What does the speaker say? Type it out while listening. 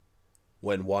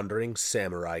When wandering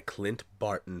samurai Clint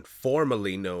Barton,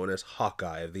 formerly known as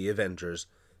Hawkeye of the Avengers,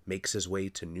 makes his way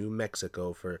to New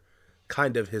Mexico for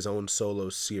kind of his own solo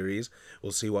series,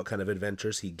 we'll see what kind of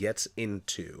adventures he gets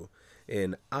into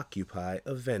in Occupy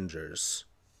Avengers.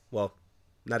 Well,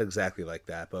 not exactly like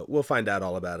that, but we'll find out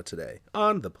all about it today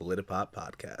on the Politipop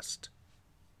Podcast.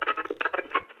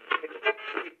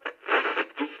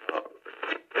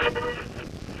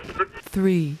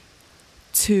 Three,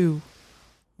 two,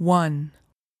 one.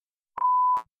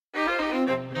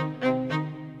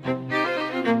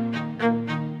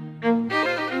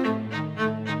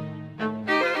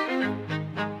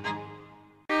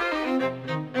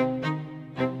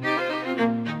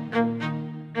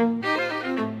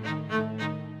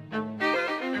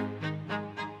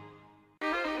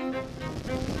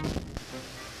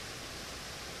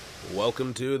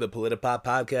 Welcome to the Politipop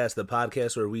Podcast, the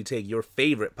podcast where we take your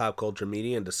favorite pop culture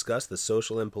media and discuss the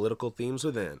social and political themes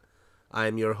within. I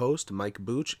am your host, Mike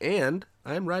Booch, and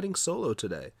I'm riding solo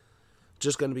today.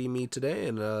 Just going to be me today,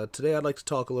 and today I'd like to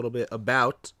talk a little bit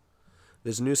about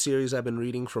this new series I've been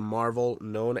reading from Marvel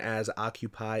known as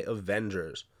Occupy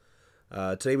Avengers.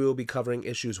 Today we will be covering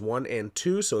issues 1 and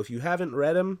 2, so if you haven't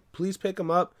read them, please pick them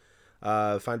up.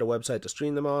 Find a website to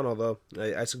stream them on, although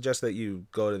I suggest that you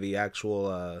go to the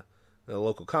actual a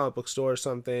local comic book store or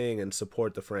something and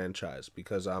support the franchise,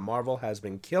 because Marvel has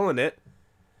been killing it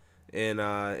in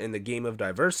the game of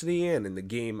diversity and in the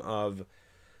game of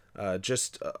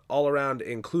just all around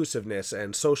inclusiveness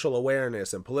and social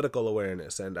awareness and political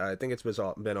awareness, and I think it's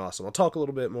been awesome. I'll talk a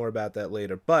little bit more about that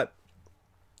later, but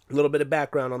a little bit of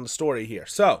background on the story here.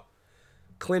 So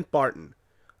Clint Barton,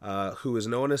 who is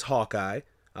known as Hawkeye,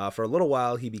 for a little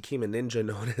while he became a ninja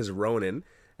known as Ronin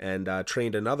and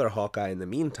trained another Hawkeye in the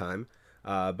meantime.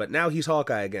 But now he's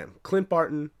Hawkeye again. Clint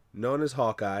Barton, known as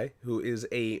Hawkeye, who is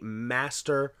a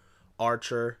master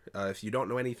archer. If you don't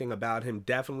know anything about him,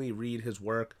 definitely read his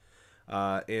work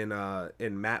in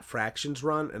Matt Fraction's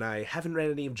run. And I haven't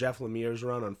read any of Jeff Lemire's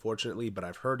run, unfortunately, but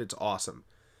I've heard it's awesome.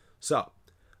 So,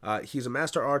 he's a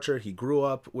master archer. He grew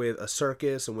up with a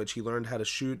circus in which he learned how to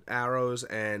shoot arrows,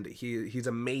 and he's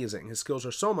amazing. His skills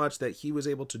are so much that he was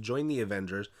able to join the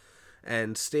Avengers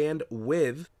and stand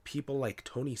with people like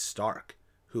Tony Stark,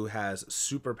 who has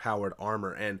superpowered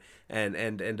armor, and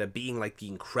being like the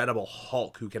Incredible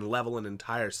Hulk, who can level an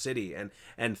entire city,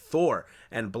 and Thor,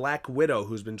 and Black Widow,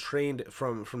 who's been trained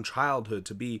from childhood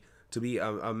to be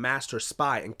a master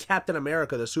spy, and Captain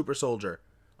America, the super soldier.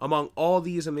 Among all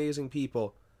these amazing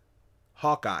people,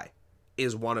 Hawkeye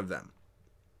is one of them.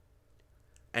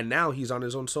 And now he's on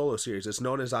his own solo series. It's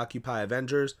known as Occupy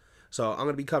Avengers, so I'm going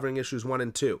to be covering issues 1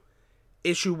 and 2.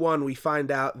 Issue 1, we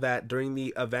find out that during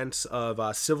the events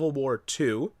of Civil War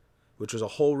II, which was a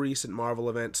whole recent Marvel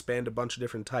event, spanned a bunch of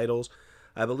different titles,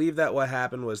 I believe that what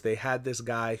happened was they had this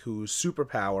guy whose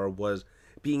superpower was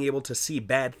being able to see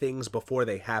bad things before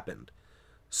they happened.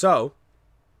 So,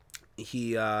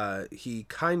 he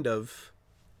kind of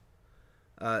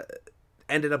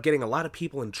ended up getting a lot of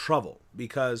people in trouble,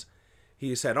 because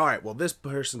he said, all right, well, this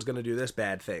person's going to do this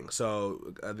bad thing.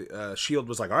 So S.H.I.E.L.D.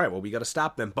 was like, all right, well, we got to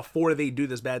stop them before they do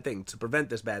this bad thing to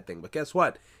prevent this bad thing. But guess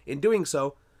what? In doing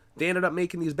so, they ended up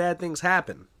making these bad things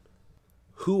happen.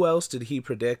 Who else did he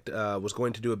predict was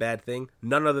going to do a bad thing?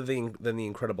 None other than the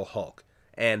Incredible Hulk.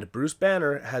 And Bruce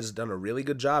Banner has done a really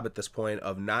good job at this point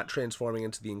of not transforming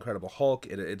into the Incredible Hulk.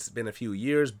 It's been a few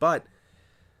years, but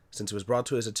since it was brought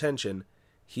to his attention,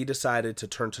 he decided to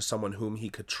turn to someone whom he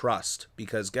could trust,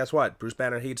 because guess what? Bruce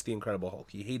Banner hates the Incredible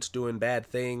Hulk. He hates doing bad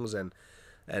things and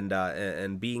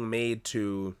being made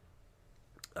to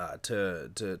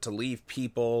leave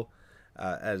people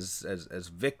as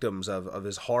victims of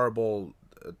his horrible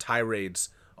tirades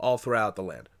all throughout the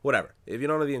land. Whatever. If you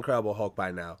don't know the Incredible Hulk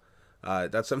by now,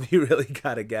 that's something you really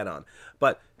got to get on.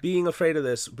 But being afraid of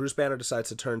this, Bruce Banner decides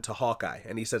to turn to Hawkeye,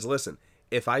 and he says, listen,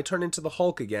 if I turn into the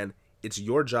Hulk again, it's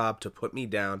your job to put me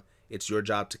down. It's your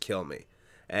job to kill me.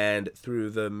 And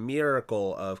through the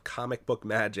miracle of comic book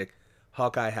magic,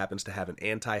 Hawkeye happens to have an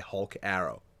anti-Hulk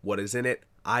arrow. What is in it?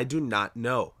 I do not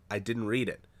know. I didn't read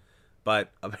it.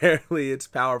 But apparently it's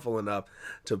powerful enough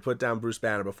to put down Bruce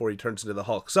Banner before he turns into the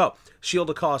Hulk. So,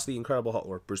 S.H.I.E.L.D. accosts the Incredible Hulk,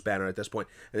 or Bruce Banner at this point,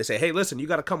 and they say, hey, listen, you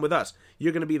got to come with us.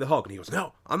 You're going to be the Hulk. And he goes,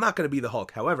 no, I'm not going to be the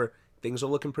Hulk. However, things are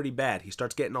looking pretty bad. He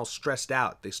starts getting all stressed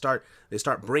out. They start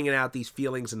bringing out these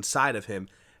feelings inside of him,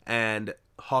 and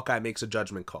Hawkeye makes a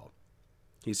judgment call.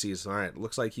 He sees, all right,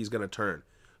 looks like he's going to turn.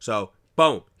 So,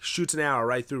 boom, shoots an arrow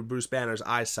right through Bruce Banner's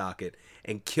eye socket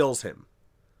and kills him.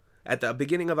 At the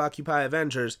beginning of Occupy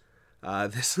Avengers,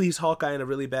 this leaves Hawkeye in a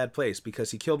really bad place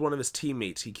because he killed one of his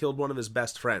teammates. He killed one of his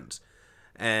best friends.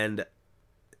 And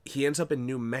he ends up in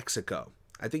New Mexico.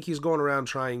 I think he's going around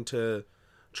trying to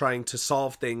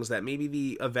solve things that maybe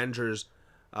the Avengers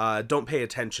don't pay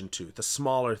attention to, the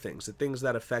smaller things, the things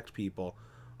that affect people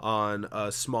on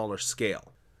a smaller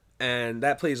scale. And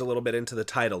that plays a little bit into the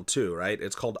title too, right?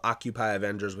 It's called Occupy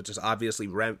Avengers, which is obviously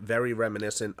very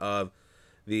reminiscent of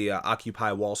the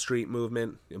Occupy Wall Street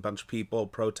movement, a bunch of people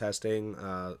protesting,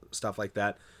 stuff like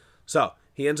that. So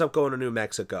he ends up going to New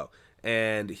Mexico,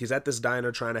 and he's at this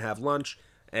diner trying to have lunch,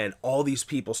 and all these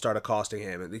people start accosting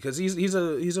him because he's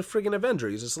a friggin' Avenger,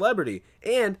 he's a celebrity,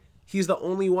 and he's the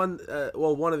only one,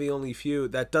 one of the only few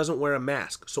that doesn't wear a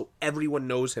mask, so everyone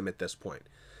knows him at this point.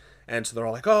 And so they're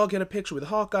all like, "Oh, I'll get a picture with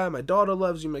Hawkeye. My daughter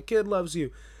loves you. My kid loves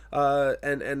you."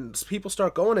 And people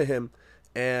start going to him,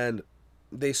 and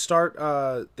they start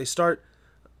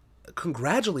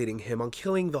congratulating him on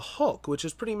killing the Hulk, which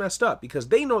is pretty messed up because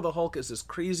they know the Hulk is this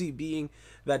crazy being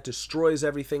that destroys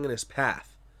everything in his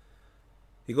path.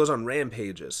 He goes on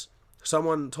rampages.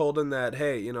 Someone told him that,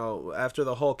 hey, you know, after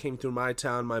the Hulk came through my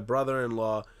town, my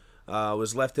brother-in-law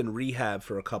was left in rehab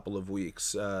for a couple of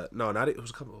weeks. It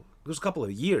was a couple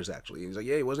of years, actually. He's like,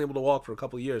 yeah, he wasn't able to walk for a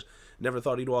couple of years. Never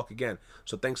thought he'd walk again.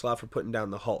 So thanks a lot for putting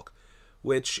down the Hulk,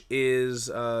 which is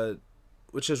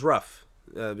rough.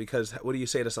 Because what do you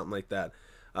say to something like that?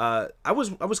 I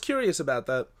was curious about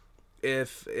that.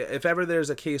 If ever there's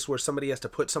a case where somebody has to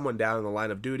put someone down in the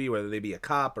line of duty, whether they be a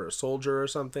cop or a soldier or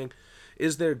something,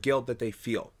 is there guilt that they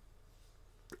feel?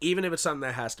 Even if it's something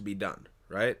that has to be done,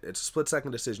 right? It's a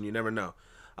split-second decision. You never know.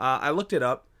 I looked it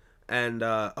up, and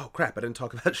oh crap, I didn't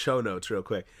talk about show notes real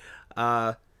quick.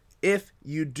 If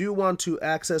you do want to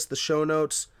access the show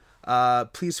notes,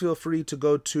 please feel free to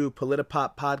go to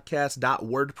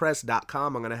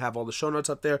politipoppodcast.wordpress.com. I'm going to have all the show notes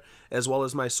up there, as well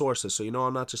as my sources, so you know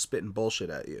I'm not just spitting bullshit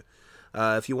at you.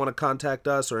 If you want to contact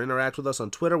us or interact with us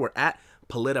on Twitter, we're at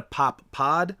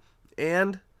politipoppod,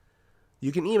 and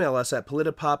you can email us at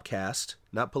politipopcast,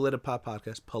 not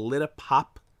politipoppodcast,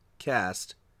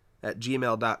 politipopcast at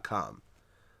gmail.com.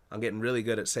 I'm getting really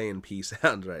good at saying P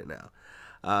sounds right now.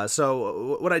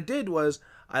 So what I did was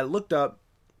I looked up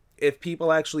if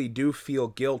people actually do feel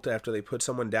guilt after they put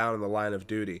someone down in the line of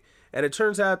duty. And it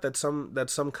turns out that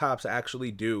some cops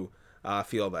actually do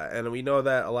feel that. And we know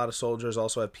that a lot of soldiers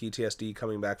also have PTSD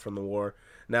coming back from the war.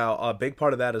 Now, a big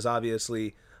part of that is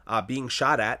obviously being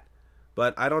shot at,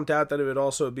 but I don't doubt that it would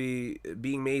also be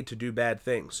being made to do bad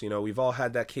things. You know, we've all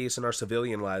had that case in our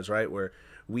civilian lives, right, where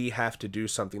we have to do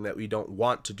something that we don't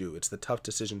want to do. It's the tough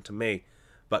decision to make,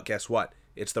 but guess what?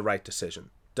 It's the right decision.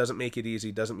 Doesn't make it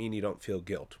easy, doesn't mean you don't feel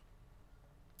guilt.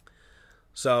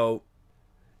 So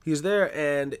he's there,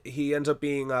 and he ends up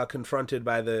being confronted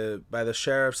by the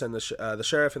sheriffs and the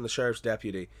sheriff and the sheriff's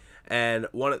deputy, and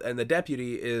the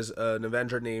deputy is an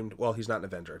Avenger named, well, he's not an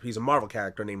Avenger, he's a Marvel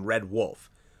character named Red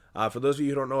Wolf. For those of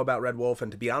you who don't know about Red Wolf,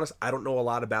 and to be honest, I don't know a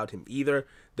lot about him either.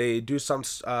 They do some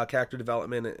character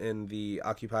development in the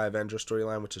Occupy Avenger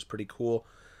storyline, which is pretty cool.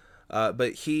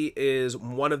 But he is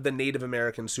one of the Native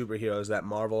American superheroes that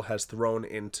Marvel has thrown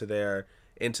into their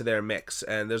mix,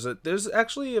 and there's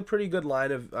actually a pretty good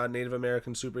line of Native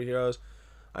American superheroes.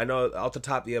 I know off the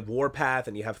top you have Warpath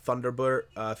and you have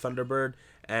Thunderbird,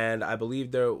 and I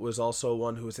believe there was also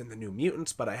one who was in the New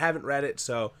Mutants, but I haven't read it.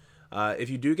 So if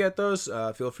you do get those,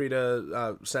 feel free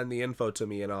to send the info to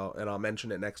me, and I'll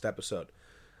mention it next episode.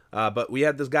 But we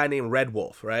had this guy named Red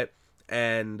Wolf, right?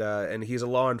 And he's a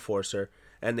law enforcer.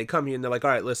 And they come here and they're like, all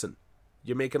right, listen,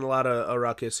 you're making a lot of a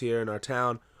ruckus here in our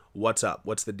town. What's up?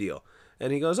 What's the deal?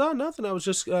 And he goes, oh, nothing. I was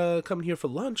just coming here for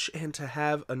lunch and to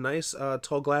have a nice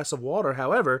tall glass of water.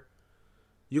 However,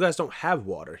 you guys don't have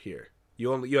water here.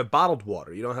 You have bottled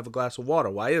water. You don't have a glass of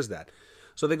water. Why is that?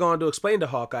 So they go on to explain to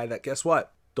Hawkeye that, guess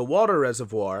what? The water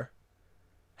reservoir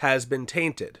has been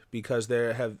tainted because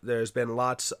there's been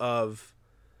lots of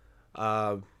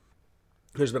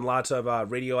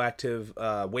radioactive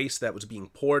waste that was being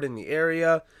poured in the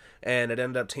area, and it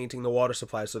ended up tainting the water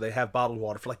supply. So they have bottled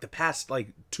water for like the past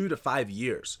 2 to 5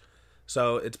 years.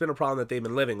 So it's been a problem that they've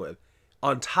been living with.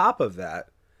 On top of that,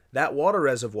 that water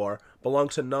reservoir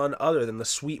belonged to none other than the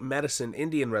Sweet Medicine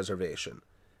Indian Reservation,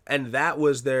 and that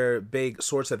was their big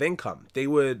source of income. They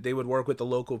would work with the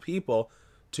local people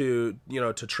to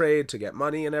trade, to get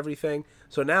money and everything.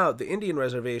 So now the Indian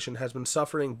Reservation has been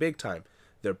suffering big time.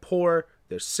 They're poor,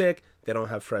 they're sick, they don't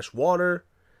have fresh water,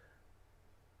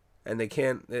 and they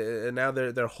can't. And now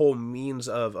their whole means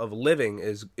of living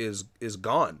is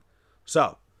gone.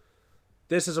 So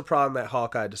this is a problem that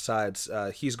Hawkeye decides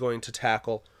he's going to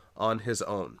tackle on his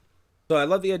own. So I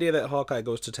love the idea that Hawkeye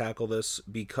goes to tackle this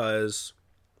because,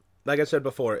 like I said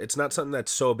before, it's not something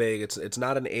that's so big. It's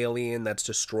not an alien that's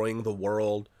destroying the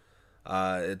world.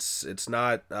 It's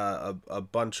not a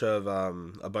bunch of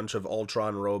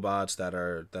Ultron robots that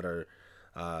are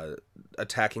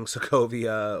attacking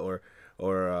Sokovia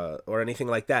or anything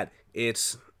like that.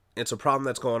 It's a problem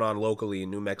that's going on locally in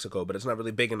New Mexico, but it's not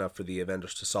really big enough for the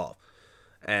Avengers to solve.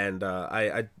 And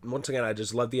I once again, I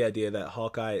just love the idea that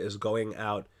Hawkeye is going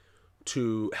out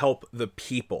to help the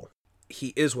people.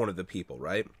 He is one of the people,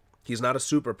 right? He's not a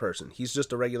super person. He's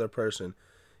just a regular person.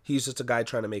 He's just a guy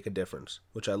trying to make a difference,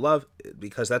 which I love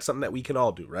because that's something that we can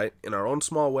all do, right? In our own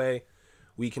small way,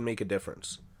 we can make a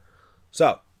difference.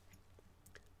 So,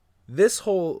 this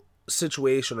whole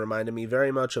situation reminded me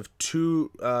very much of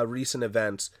two recent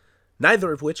events,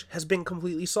 neither of which has been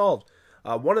completely solved.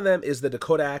 One of them is the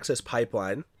Dakota Access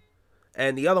Pipeline,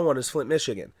 and the other one is Flint,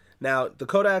 Michigan. Now,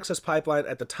 Dakota Access Pipeline,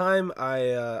 at the time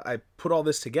I put all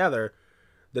this together,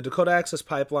 the Dakota Access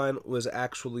Pipeline was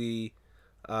actually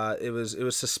it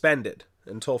was suspended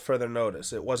until further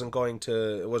notice. It wasn't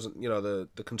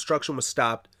the construction was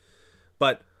stopped,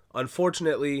 but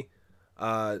unfortunately,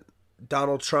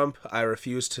 Donald Trump, I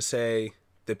refuse to say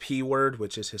the P word,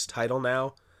 which is his title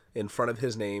now, in front of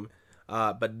his name,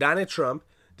 but Donald Trump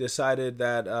decided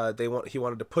that he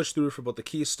wanted to push through for both the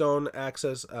Keystone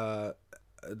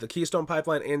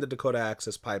Pipeline and the Dakota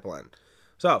Access Pipeline.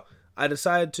 So I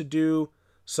decided to do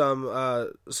some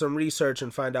research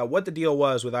and find out what the deal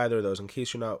was with either of those, in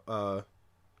case you're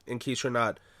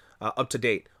not up to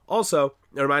date. Also,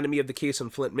 it reminded me of the case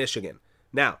in Flint, Michigan.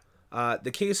 Now,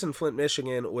 the case in Flint,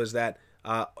 Michigan was that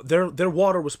their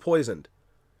water was poisoned,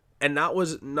 and not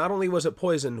only was it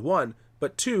poisoned, one,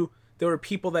 but two, there were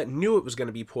people that knew it was going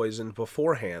to be poisoned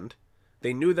beforehand.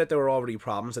 They knew that there were already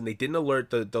problems, and they didn't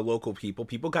alert the local people.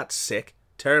 People got sick,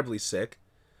 terribly sick,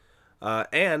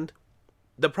 and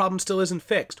the problem still isn't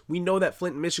fixed. We know that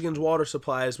Flint, Michigan's water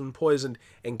supply has been poisoned,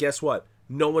 and guess what?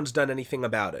 No one's done anything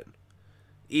about it.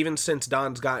 Even since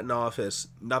Don's got in office,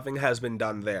 nothing has been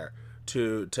done there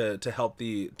to help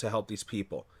these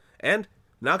people. And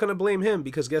not going to blame him,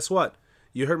 because guess what?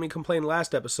 You heard me complain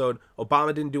last episode,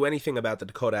 Obama didn't do anything about the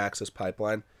Dakota Access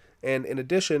Pipeline, and in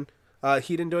addition,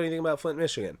 he didn't do anything about Flint,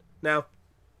 Michigan. Now,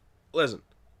 listen,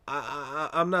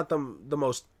 I'm not the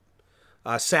most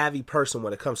savvy person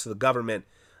when it comes to the government,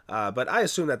 but I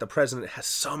assume that the president has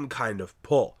some kind of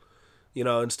pull.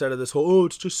 Instead of this whole,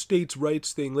 it's just states'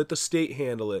 rights thing, let the state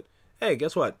handle it. Hey,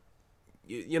 guess what?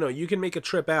 You can make a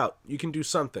trip out. You can do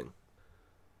something.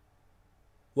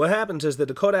 What happens is the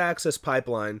Dakota Access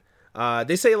Pipeline,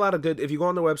 they say a lot of good, if you go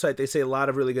on their website, they say a lot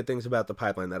of really good things about the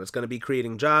pipeline, that it's going to be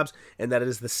creating jobs, and that it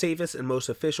is the safest and most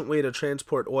efficient way to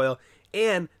transport oil,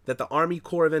 and that the Army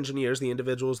Corps of Engineers, the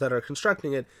individuals that are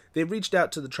constructing it, they've reached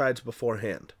out to the tribes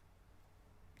beforehand,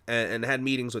 and had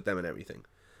meetings with them and everything.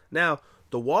 Now,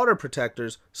 the water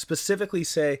protectors specifically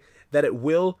say that it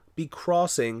will be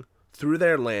crossing through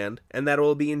their land, and that it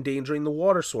will be endangering the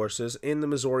water sources in the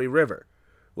Missouri River,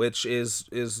 which is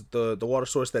the water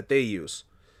source that they use.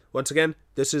 Once again,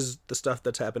 this is the stuff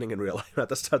that's happening in real life, not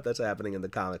the stuff that's happening in the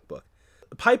comic book.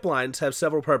 Pipelines have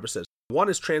several purposes. One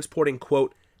is transporting,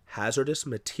 quote, hazardous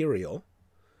material,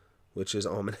 which is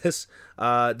ominous,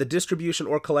 the distribution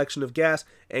or collection of gas,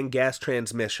 and gas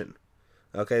transmission.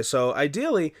 Okay, so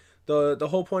ideally, the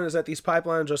whole point is that these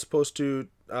pipelines are supposed to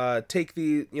take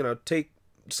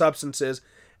substances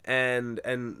and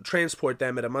transport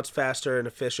them at a much faster and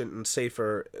efficient and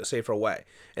safer way,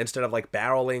 instead of like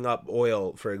barreling up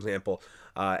oil, for example,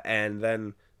 and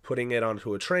then putting it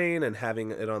onto a train and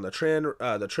having it on the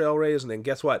trailways, and then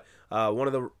guess what?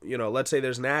 Let's say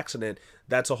there's an accident,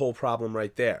 that's a whole problem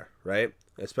right there, right?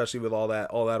 Especially with all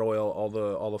that oil, all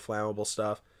the flammable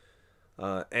stuff,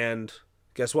 and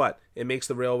guess what? It makes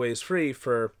the railways free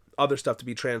for other stuff to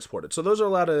be transported. So those are a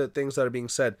lot of things that are being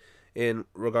said in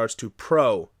regards to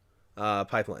pro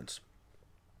pipelines.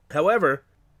 However,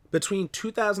 between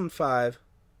 2005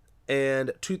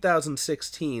 and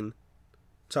 2015,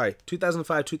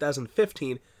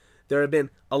 there have been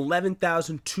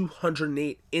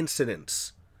 11,208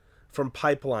 incidents from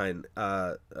pipeline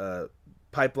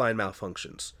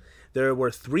malfunctions. There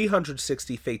were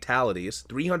 360 fatalities,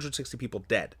 360 people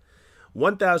dead,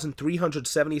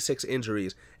 1,376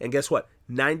 injuries, and guess what?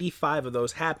 95 of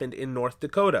those happened in North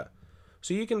Dakota.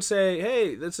 So you can say,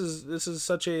 hey, this is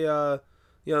such a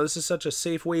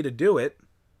safe way to do it.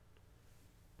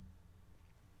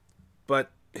 But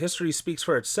history speaks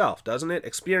for itself, doesn't it?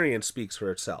 Experience speaks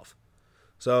for itself.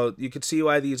 So you could see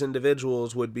why these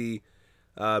individuals would be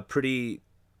pretty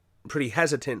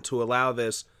hesitant to allow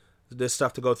this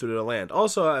stuff to go through their land.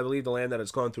 Also, I believe the land that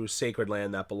it's gone through is sacred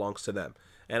land that belongs to them.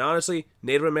 And honestly,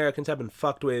 Native Americans have been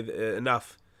fucked with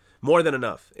more than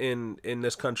enough in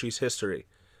this country's history.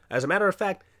 As a matter of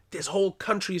fact, this whole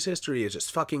country's history is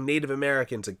just fucking Native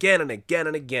Americans again and again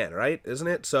and again, right? Isn't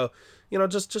it? So,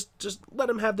 just let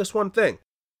them have this one thing.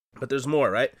 But there's more,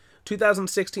 right?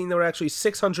 2016, there were actually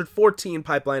 614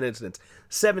 pipeline incidents,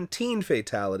 17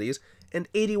 fatalities, and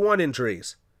 81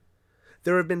 injuries.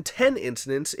 There have been 10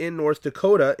 incidents in North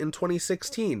Dakota in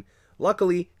 2016,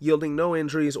 luckily yielding no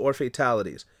injuries or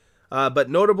fatalities. But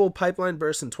notable pipeline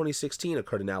bursts in 2016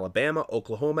 occurred in Alabama,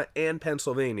 Oklahoma, and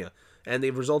Pennsylvania, and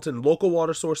they've resulted in local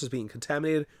water sources being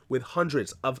contaminated with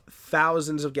hundreds of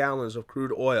thousands of gallons of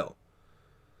crude oil.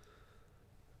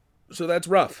 So that's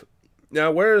rough. Now,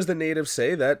 whereas the natives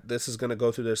say that this is going to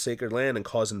go through their sacred land and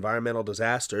cause environmental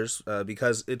disasters,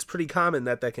 because it's pretty common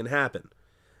that can happen.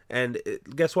 And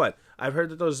guess what? I've heard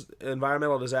that those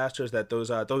environmental disasters, that those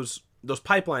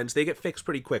pipelines, they get fixed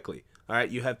pretty quickly. All right,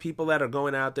 you have people that are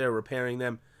going out there repairing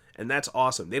them, and that's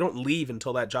awesome. They don't leave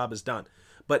until that job is done,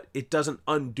 but it doesn't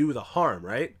undo the harm,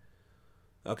 right?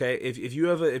 Okay, if you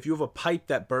have a pipe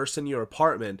that bursts in your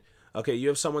apartment, okay, you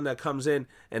have someone that comes in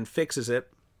and fixes it,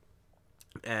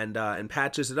 and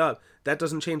patches it up. That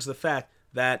doesn't change the fact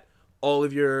that all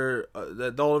of your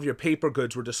paper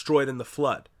goods were destroyed in the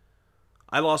flood.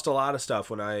 I lost a lot of stuff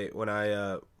when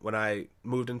I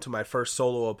moved into my first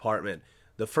solo apartment.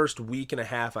 The first week and a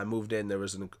half I moved in, there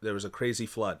was a crazy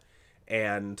flood,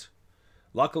 and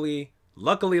luckily,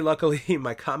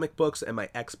 my comic books and my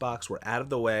Xbox were out of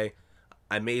the way.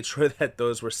 I made sure that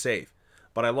those were safe.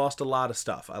 But I lost a lot of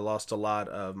stuff. I lost a lot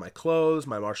of my clothes.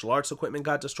 My martial arts equipment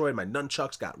got destroyed. My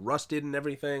nunchucks got rusted and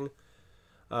everything.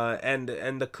 And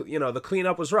the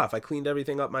cleanup was rough. I cleaned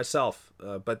everything up myself.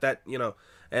 But that,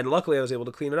 and luckily I was able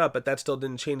to clean it up. But that still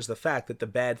didn't change the fact that the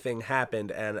bad thing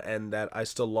happened and that I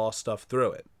still lost stuff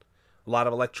through it. A lot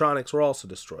of electronics were also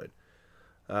destroyed.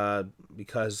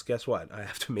 Because guess what? I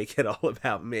have to make it all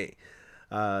about me.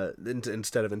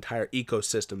 Instead of entire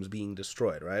ecosystems being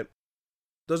destroyed, right?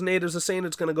 Those natives are saying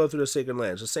it's going to go through the sacred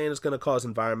lands. They're saying it's going to cause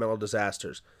environmental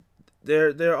disasters.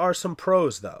 There are some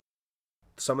pros, though.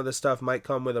 Some of this stuff might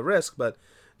come with a risk, but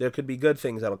there could be good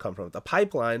things that'll come from it. The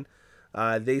pipeline,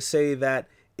 they say that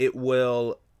it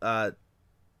will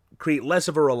create less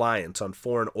of a reliance on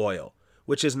foreign oil,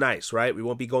 which is nice, right? We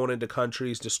won't be going into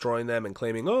countries, destroying them, and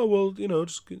claiming, oh, well,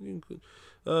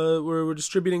 we're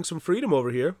distributing some freedom over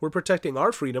here. We're protecting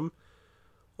our freedom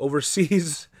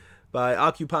overseas by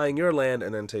occupying your land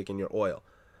and then taking your oil,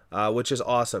 which is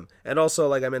awesome. And also,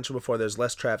 like I mentioned before, there's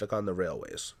less traffic on the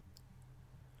railways.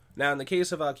 Now, in the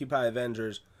case of Occupy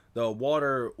Avengers, the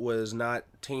water was not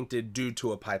tainted due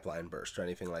to a pipeline burst or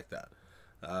anything like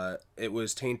that. It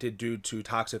was tainted due to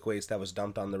toxic waste that was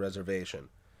dumped on the reservation.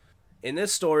 In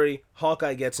this story,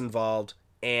 Hawkeye gets involved,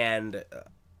 and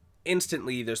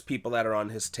instantly there's people that are on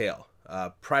his tail.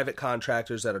 Private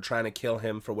contractors that are trying to kill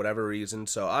him for whatever reason.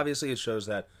 So obviously it shows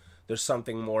that there's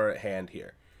something more at hand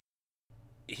here.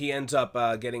 He ends up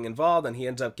getting involved, and he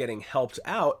ends up getting helped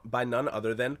out by none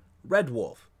other than Red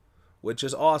Wolf, which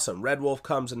is awesome. Red Wolf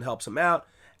comes and helps him out,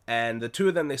 and the two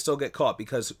of them, they still get caught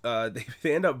because they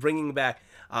end up bringing back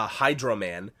Hydro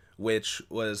Man, which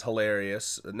was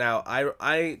hilarious. Now,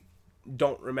 I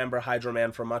don't remember Hydro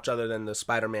Man from much other than the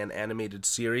Spider-Man animated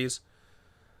series.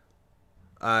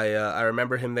 I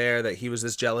remember him there, that he was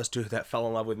this jealous dude that fell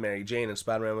in love with Mary Jane, and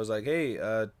Spider-Man was like,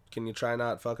 hey, can you try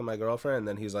not fucking my girlfriend? And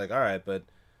then he's like, alright, but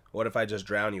what if I just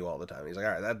drown you all the time? He's like,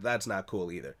 alright, that's not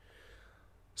cool either.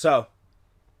 So,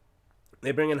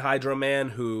 they bring in Hydro Man,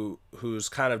 who's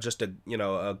kind of just a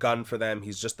gun for them.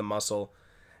 He's just the muscle.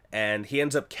 And he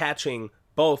ends up catching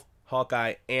both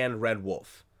Hawkeye and Red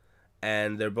Wolf.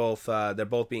 And they're both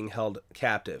being held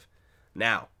captive.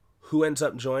 Now, who ends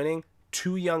up joining?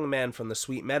 Two young men from the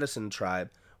Sweet Medicine tribe.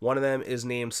 One of them is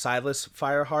named Silas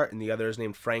Fireheart, and the other is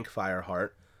named Frank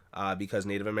Fireheart, because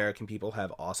Native American people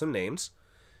have awesome names.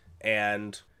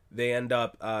 And they end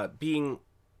up being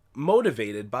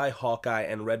motivated by Hawkeye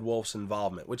and Red Wolf's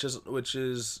involvement, which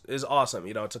is awesome.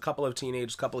 It's a couple of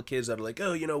teenagers, couple of kids that are like,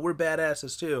 oh, we're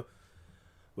badasses too.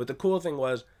 But the cool thing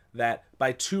was that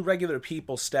by two regular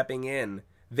people stepping in,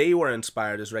 they were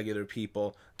inspired as regular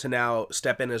people to now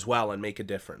step in as well and make a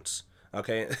difference.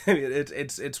 Okay,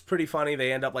 it's pretty funny.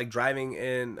 They end up like driving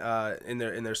in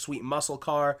their sweet muscle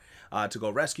car to go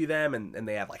rescue them, and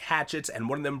they have like hatchets, and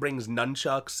one of them brings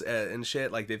nunchucks and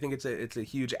shit. Like, they think it's a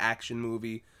huge action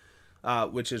movie,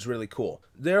 which is really cool.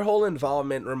 Their whole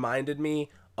involvement reminded me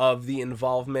of the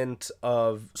involvement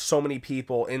of so many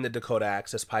people in the Dakota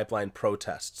Access Pipeline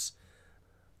protests.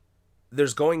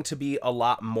 There's going to be a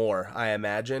lot more, I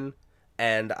imagine,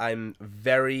 and I'm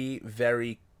very,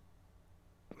 very,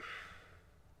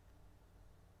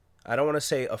 I don't want to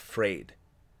say afraid,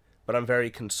 but I'm very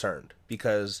concerned,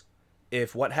 because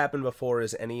if what happened before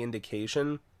is any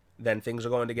indication, then things are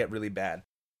going to get really bad.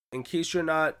 In case you're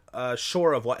not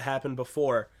sure of what happened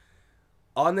before,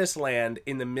 on this land,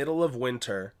 in the middle of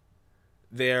winter,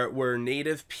 there were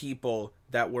native people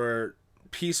that were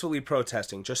peacefully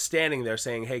protesting, just standing there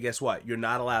saying, hey, guess what? You're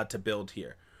not allowed to build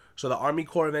here. So the Army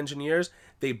Corps of Engineers,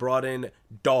 they brought in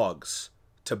dogs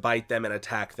to bite them and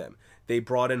attack them. They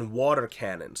brought in water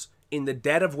cannons. In the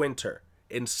dead of winter,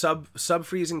 in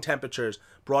sub-freezing temperatures,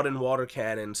 brought in water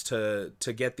cannons to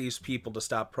get these people to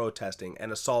stop protesting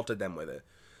and assaulted them with it.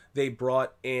 They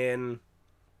brought in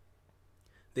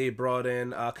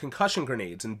concussion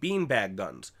grenades and beanbag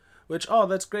guns, which, oh,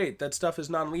 that's great. That stuff is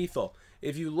non-lethal.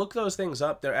 If you look those things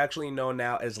up, they're actually known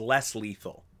now as less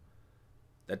lethal.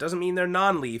 That doesn't mean they're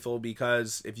non-lethal,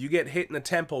 because if you get hit in the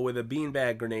temple with a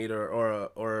beanbag grenade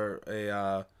or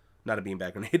a not a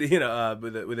beanbag grenade,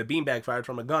 with a beanbag fired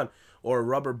from a gun or a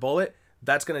rubber bullet,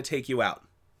 that's going to take you out.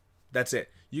 That's it.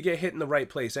 You get hit in the right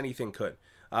place, anything could.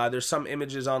 There's some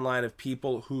images online of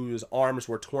people whose arms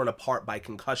were torn apart by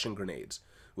concussion grenades,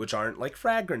 which aren't like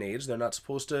frag grenades. They're not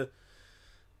supposed to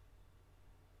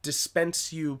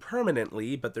dispense you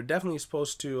permanently, but they're definitely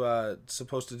supposed to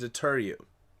deter you.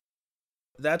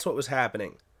 That's what was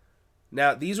happening.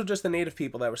 Now, these were just the native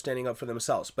people that were standing up for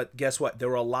themselves, but guess what? There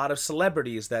were a lot of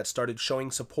celebrities that started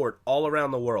showing support all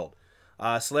around the world.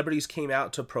 Celebrities came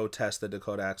out to protest the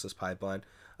Dakota Access Pipeline.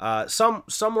 Some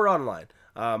were online.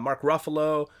 Mark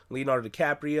Ruffalo, Leonardo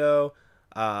DiCaprio,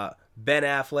 Ben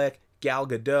Affleck, Gal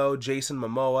Gadot, Jason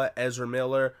Momoa, Ezra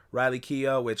Miller, Riley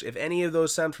Keough, which, if any of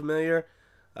those sound familiar,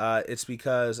 it's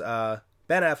because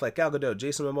Ben Affleck, Gal Gadot,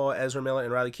 Jason Momoa, Ezra Miller,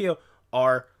 and Riley Keough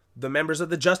are the members of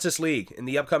the Justice League in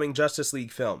the upcoming Justice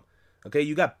League film. Okay,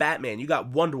 you got Batman, you got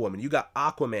Wonder Woman, you got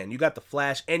Aquaman, you got the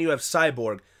Flash, and you have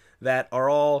Cyborg, that are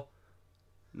all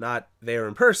not there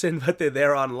in person, but they're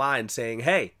there online saying,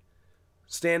 hey,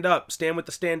 stand up, stand with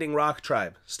the Standing Rock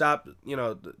tribe. Stop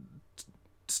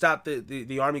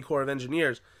the Army Corps of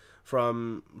Engineers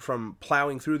from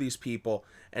plowing through these people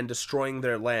and destroying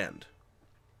their land.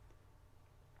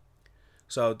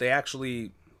 So they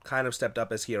actually kind of stepped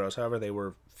up as heroes. However, they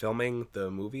were filming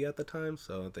the movie at the time,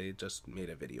 so they just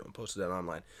made a video and posted it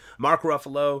online. Mark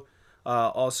Ruffalo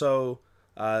also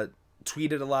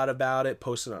tweeted a lot about it,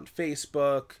 posted on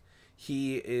Facebook.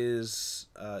 He's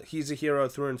a hero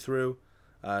through and through.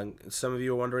 Some of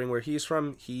you are wondering where he's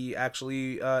from. He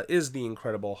actually is the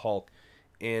Incredible Hulk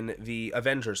in the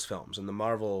Avengers films, in the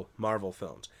Marvel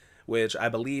films, which I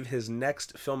believe his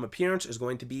next film appearance is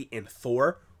going to be in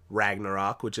Thor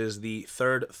Ragnarok, which is the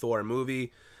third Thor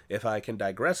movie. If I can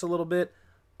digress a little bit,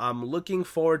 I'm looking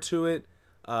forward to it.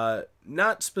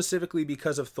 Not specifically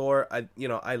because of Thor.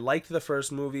 I liked the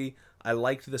first movie. I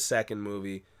liked the second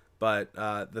movie, but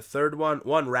the third one,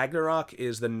 Ragnarok,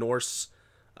 is the Norse.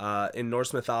 In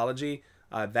Norse mythology,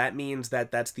 that means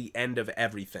that's the end of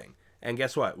everything. And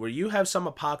guess what? Where you have some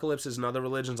apocalypses in other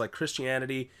religions like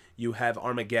Christianity, you have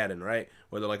Armageddon, right?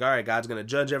 Where they're like, all right, God's going to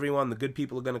judge everyone. The good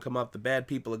people are going to come up. The bad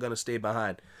people are going to stay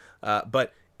behind.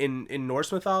 But in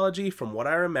Norse mythology, from what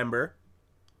I remember,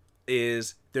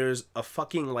 is there's a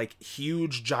fucking like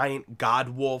huge giant god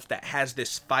wolf that has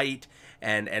this fight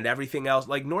and everything else.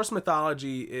 Like Norse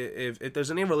mythology, if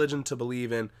there's any religion to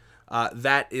believe in,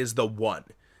 that is the one.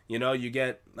 You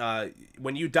get,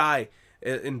 when you die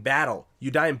in battle,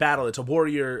 it's a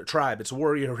warrior tribe, it's a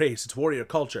warrior race, it's warrior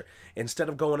culture. Instead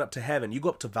of going up to heaven, you go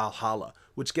up to Valhalla,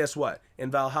 which guess what? In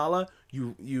Valhalla,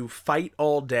 you fight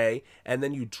all day, and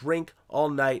then you drink all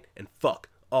night and fuck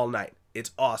all night.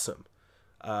 It's awesome.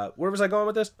 Where was I going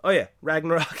with this? Oh yeah,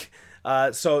 Ragnarok.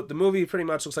 So the movie pretty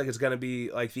much looks like it's going to be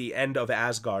like the end of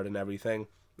Asgard and everything,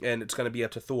 and it's going to be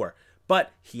up to Thor.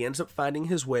 But he ends up finding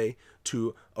his way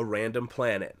to a random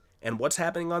planet. And what's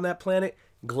happening on that planet?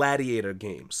 Gladiator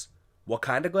games. What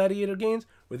kind of gladiator games?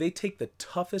 Where they take the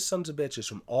toughest sons of bitches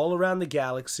from all around the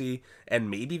galaxy and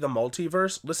maybe the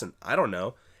multiverse. Listen, I don't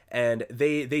know. And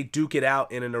they duke it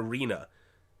out in an arena.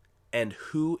 And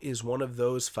who is one of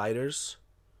those fighters?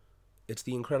 It's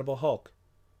the Incredible Hulk.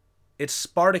 It's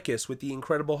Spartacus with the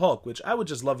Incredible Hulk, which I would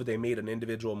just love if they made an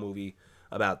individual movie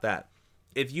about that.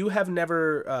 If you have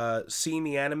never seen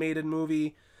the animated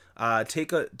movie,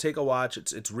 take a watch.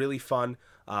 It's really fun.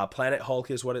 Planet Hulk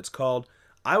is what it's called.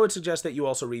 I would suggest that you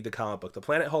also read the comic book. The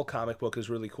Planet Hulk comic book is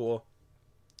really cool.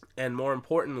 And more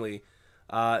importantly,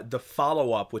 the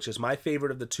follow-up, which is my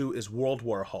favorite of the two, is World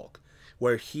War Hulk,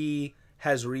 where he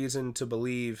has reason to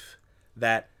believe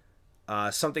that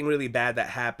something really bad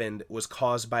that happened was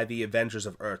caused by the Avengers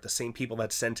of Earth, the same people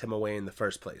that sent him away in the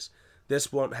first place.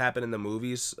 This won't happen in the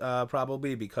movies,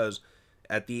 probably, because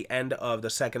at the end of the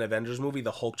second Avengers movie,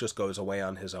 the Hulk just goes away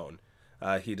on his own.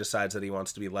 he decides that he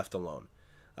wants to be left alone.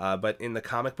 But in the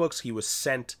comic books, he was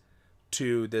sent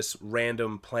to this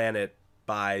random planet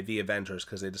by the Avengers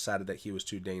because they decided that he was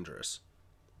too dangerous.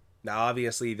 Now,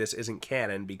 obviously, this isn't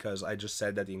canon because I just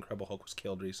said that the Incredible Hulk was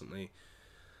killed recently.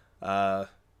 The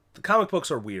comic books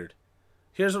are weird.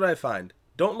 Here's what I find.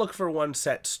 Don't look for one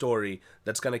set story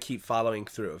that's going to keep following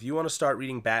through. If you want to start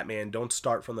reading Batman, don't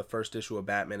start from the first issue of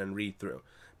Batman and read through.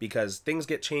 Because things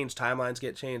get changed, timelines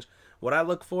get changed. What I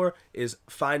look for is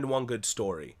find one good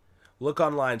story. Look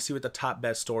online, see what the top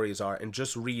best stories are, and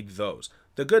just read those.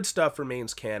 The good stuff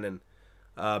remains canon,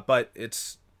 but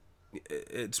it's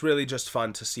really just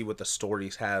fun to see what the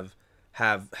stories have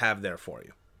there for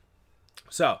you.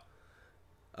 So,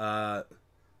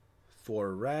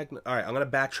 for Ragnar... Alright, I'm going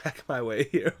to backtrack my way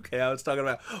here. Okay, I was talking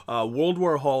about World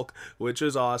War Hulk, which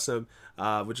is awesome,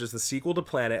 which is the sequel to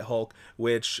Planet Hulk,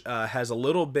 which has a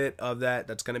little bit of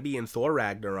that's going to be in Thor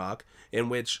Ragnarok, in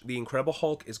which the Incredible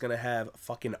Hulk is going to have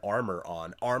fucking armor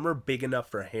on. Armor big enough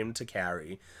for him to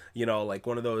carry. You know, like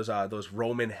one of those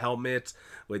Roman helmets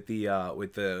with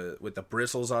the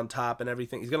bristles on top and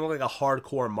everything. He's going to look like a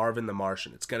hardcore Marvin the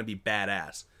Martian. It's going to be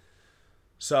badass.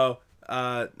 So...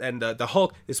 the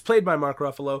Hulk is played by Mark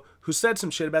Ruffalo, who said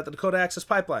some shit about the Dakota Access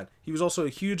Pipeline. He was also a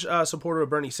huge supporter of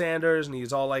Bernie Sanders, and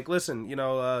he's all like, listen, you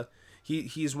know,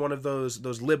 he's one of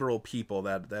those liberal people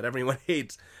that everyone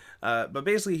hates. But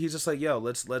basically, he's just like, yo,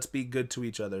 let's be good to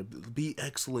each other, be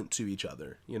excellent to each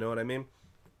other. You know what I mean?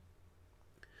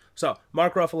 So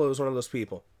Mark Ruffalo is one of those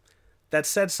people that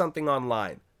said something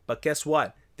online, but guess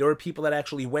what? There were people that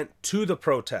actually went to the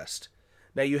protest.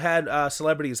 Now, you had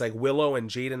celebrities like Willow and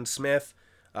Jaden Smith,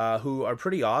 who are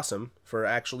pretty awesome for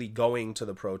actually going to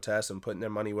the protest and putting their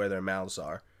money where their mouths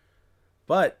are.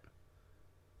 But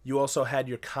you also had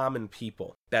your common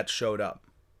people that showed up.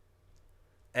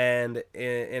 And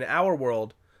in our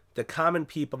world, the common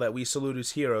people that we salute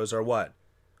as heroes are what?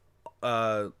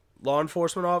 Law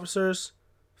enforcement officers,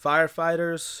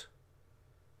 firefighters,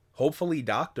 hopefully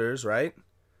doctors, right?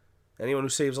 Anyone who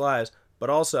saves lives, but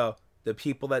also... the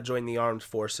people that join the armed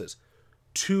forces.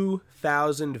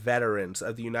 2,000 veterans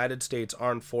of the United States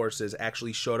Armed Forces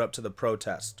actually showed up to the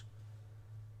protest.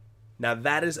 Now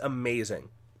that is amazing.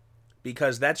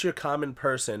 Because that's your common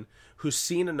person who's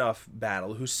seen enough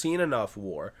battle, who's seen enough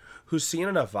war, who's seen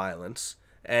enough violence,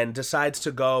 and decides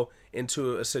to go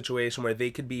into a situation where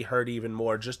they could be hurt even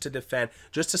more just to defend,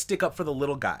 just to stick up for the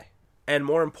little guy. And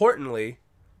more importantly,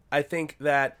 I think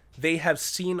that they have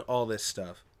seen all this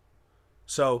stuff.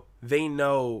 So they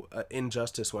know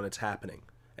injustice when it's happening,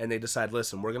 and they decide,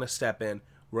 listen, we're going to step in,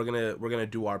 we're going to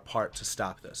do our part to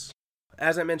stop this.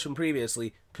 As I mentioned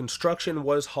previously, construction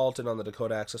was halted on the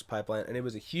Dakota Access Pipeline, and it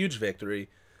was a huge victory,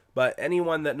 but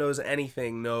anyone that knows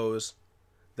anything knows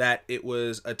that it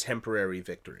was a temporary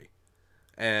victory.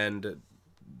 And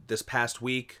this past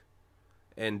week,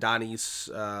 in Donnie's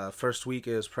first week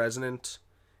as president,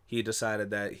 he decided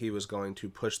that he was going to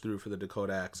push through for the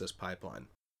Dakota Access Pipeline.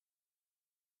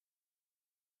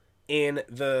 In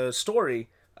the story,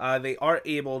 they are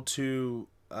able to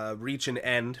reach an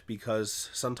end because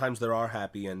sometimes there are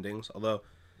happy endings. Although,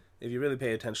 if you really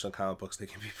pay attention to comic books, they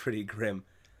can be pretty grim.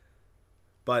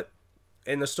 But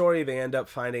in the story, they end up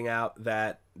finding out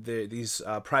that these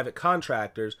private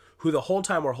contractors, who the whole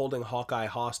time were holding Hawkeye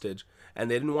hostage, and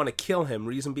they didn't want to kill him,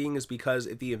 reason being is because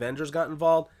if the Avengers got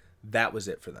involved, that was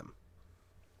it for them.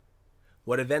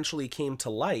 What eventually came to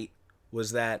light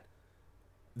was that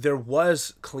there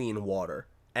was clean water,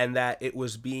 and that it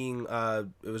was being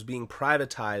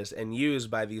privatized and used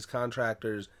by these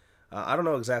contractors. I don't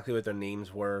know exactly what their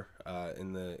names were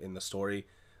in the story.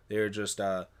 They were just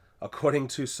according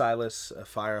to Silas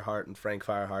Fireheart and Frank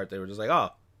Fireheart, they were just like,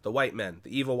 oh, the white men,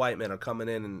 the evil white men are coming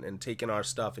in and taking our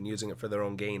stuff and using it for their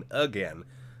own gain again,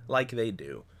 like they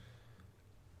do.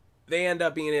 They end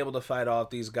up being able to fight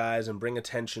off these guys and bring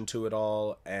attention to it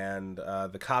all, and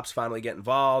the cops finally get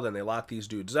involved, and they lock these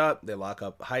dudes up. They lock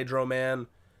up Hydro Man,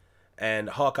 and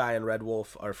Hawkeye and Red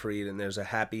Wolf are freed, and there's a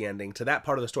happy ending to that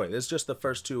part of the story. This is just the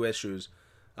first 2 issues.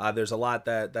 There's a lot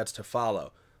that's to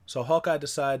follow. So Hawkeye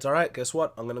decides, all right, guess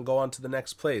what? I'm going to go on to the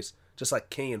next place. Just like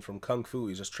Kane from Kung Fu.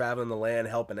 He's just traveling the land,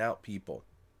 helping out people.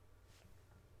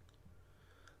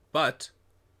 But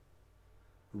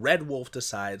Red Wolf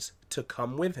decides to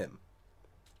come with him,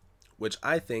 which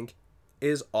I think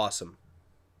is awesome.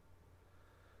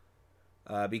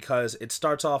 Because it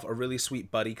starts off a really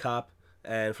sweet buddy cop.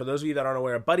 And for those of you that aren't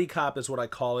aware, a buddy cop is what I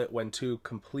call it when 2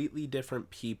 completely different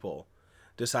people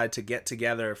decide to get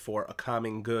together for a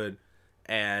common good,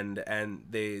 and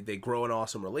they grow an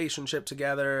awesome relationship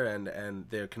together, and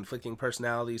their conflicting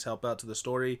personalities help out to the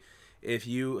story. If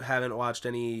you haven't watched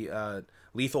any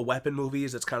Lethal Weapon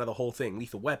movies, it's kind of the whole thing.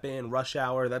 Lethal Weapon, Rush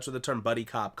Hour, that's where the term buddy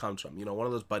cop comes from. One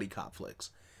of those buddy cop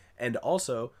flicks. And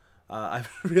also, I've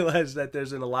realized that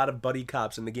there's been a lot of buddy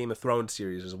cops in the Game of Thrones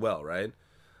series as well, right?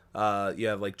 You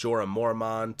have like Jorah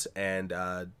Mormont and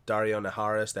Dario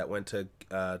Naharis that went to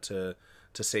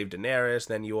save Daenerys.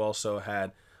 Then you also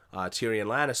had Tyrion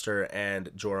Lannister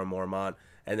and Jorah Mormont.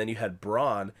 And then you had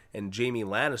Bronn and Jaime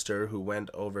Lannister, who went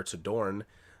over to Dorne.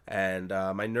 And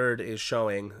my nerd is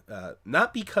showing,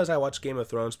 not because I watch Game of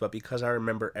Thrones, but because I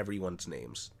remember everyone's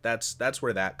names. That's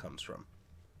where that comes from.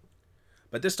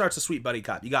 But this starts a sweet buddy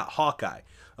cop. You got Hawkeye,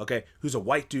 okay, who's a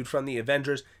white dude from the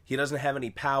Avengers. He doesn't have any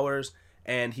powers,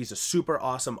 and he's a super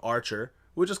awesome archer,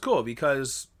 which is cool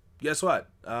because guess what?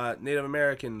 Native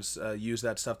Americans use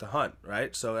that stuff to hunt,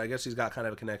 right? So I guess he's got kind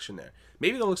of a connection there.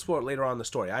 Maybe they'll explore it later on in the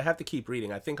story. I have to keep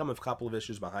reading. I think I'm a couple of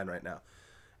issues behind right now.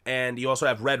 And you also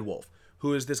have Red Wolf,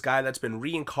 who is this guy that's been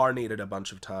reincarnated a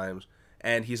bunch of times,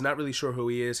 and he's not really sure who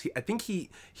he is. I think he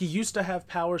used to have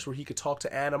powers where he could talk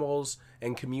to animals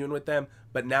and commune with them,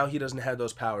 but now he doesn't have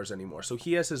those powers anymore. So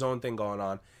he has his own thing going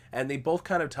on, and they both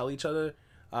kind of tell each other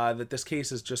that this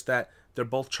case is just that they're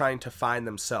both trying to find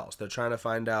themselves. They're trying to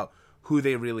find out who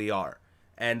they really are,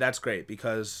 and that's great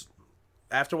because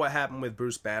after what happened with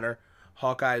Bruce Banner,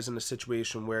 Hawkeye is in a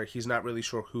situation where he's not really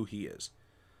sure who he is.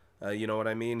 You know what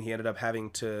I mean? He ended up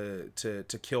having to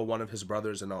kill one of his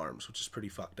brothers in arms, which is pretty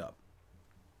fucked up.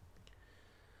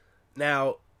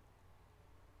 Now,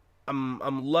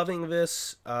 I'm loving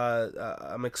this.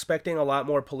 I'm expecting a lot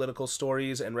more political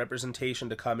stories and representation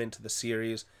to come into the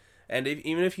series. And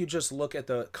even if you just look at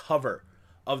the cover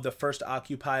of the first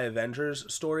Occupy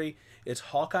Avengers story, it's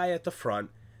Hawkeye at the front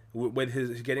with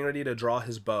his getting ready to draw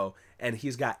his bow, and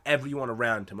he's got everyone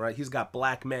around him, right? He's got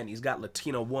black men, he's got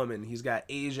Latino women, he's got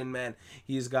Asian men,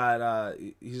 he's got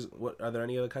what are there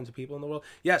any other kinds of people in the world?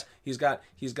 Yes, he's got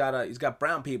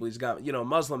brown people, he's got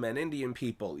Muslim and Indian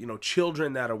people,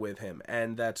 children that are with him,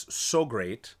 and that's so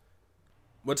great.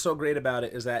 What's so great about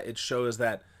it is that it shows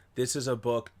that this is a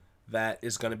book that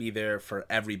is going to be there for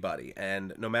everybody,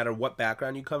 and no matter what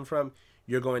background you come from,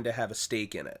 you're going to have a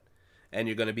stake in it. And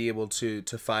you're going to be able to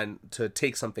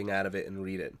take something out of it and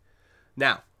read it.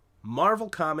 Now, Marvel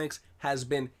Comics has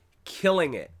been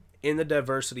killing it in the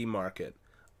diversity market.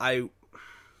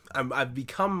 I've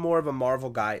become more of a Marvel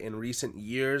guy in recent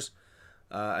years.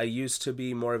 I used to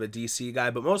be more of a DC guy,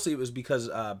 but mostly it was because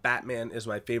Batman is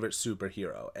my favorite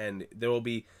superhero, and there will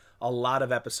be a lot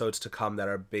of episodes to come that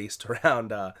are based around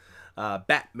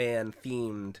Batman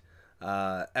themed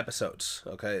episodes.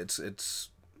 Okay,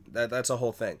 that's a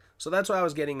whole thing. So that's why I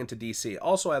was getting into DC.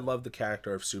 Also, I love the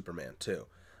character of Superman, too.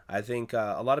 I think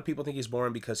a lot of people think he's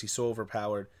boring because he's so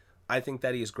overpowered. I think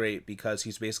that he's great because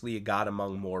he's basically a god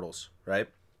among mortals, right?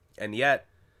 And yet,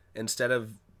 instead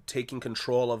of taking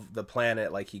control of the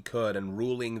planet like he could and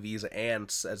ruling these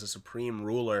ants as a supreme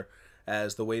ruler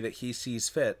as the way that he sees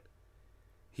fit,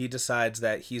 he decides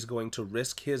that he's going to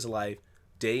risk his life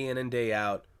day in and day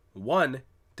out, one,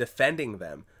 defending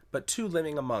them, but two,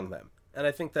 living among them. And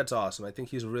I think that's awesome. I think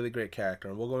he's a really great character,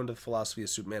 and we'll go into the philosophy of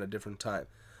Superman a different time.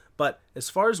 But as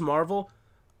far as Marvel,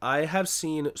 I have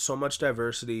seen so much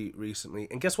diversity recently,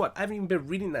 and guess what? I haven't even been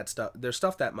reading their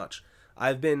stuff that much.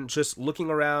 I've been just looking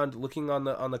around, looking on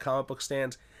the comic book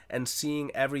stands, and seeing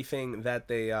everything that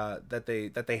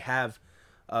they have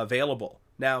available.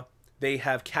 Now they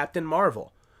have Captain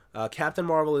Marvel. Captain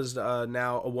Marvel is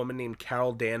now a woman named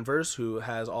Carol Danvers who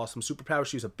has awesome superpowers.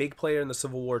 She was a big player in the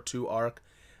Civil War II arc.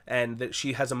 And that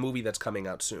she has a movie that's coming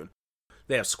out soon.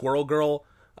 They have Squirrel Girl,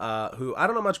 who I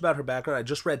don't know much about her background. I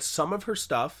just read some of her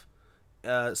stuff,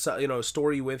 a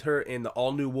story with her in the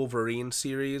All New Wolverine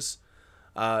series.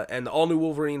 And the All New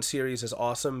Wolverine series is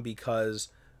awesome because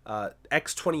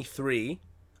X-23,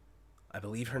 I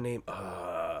believe her name,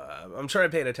 I'm sure I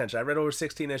paid attention. I read over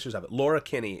 16 issues of it. Laura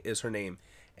Kinney is her name,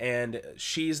 and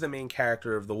she's the main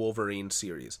character of the Wolverine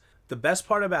series. The best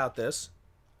part about this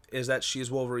is that she's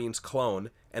Wolverine's clone,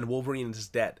 and Wolverine is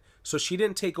dead. So she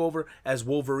didn't take over as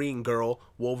Wolverine girl,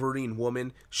 Wolverine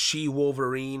woman, she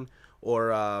Wolverine,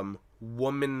 or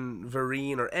woman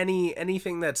Verine, or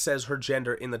anything that says her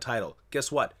gender in the title.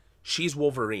 Guess what? She's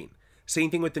Wolverine.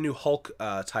 Same thing with the new Hulk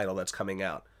title that's coming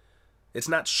out. It's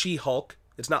not She-Hulk,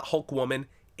 it's not Hulk Woman,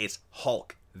 it's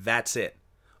Hulk. That's it.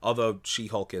 Although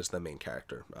She-Hulk is the main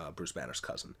character, Bruce Banner's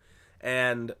cousin.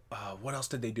 And what else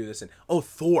did they do this in? Oh,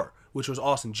 Thor, which was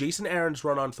awesome. Jason Aaron's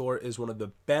run on Thor is one of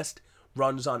the best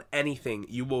runs on anything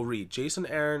you will read. Jason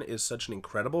Aaron is such an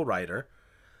incredible writer,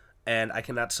 and I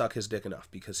cannot suck his dick enough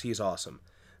because he's awesome.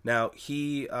 Now,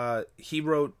 he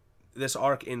wrote this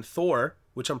arc in Thor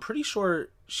which I'm pretty sure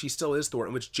she still is Thor,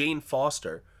 in which Jane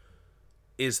Foster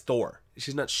is Thor.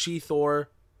 She's not She-Thor,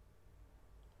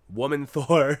 Woman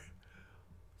Thor,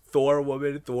 Thor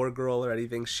Woman, Thor Girl, or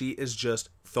anything. She is just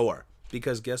Thor.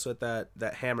 Because guess what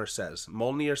that hammer says?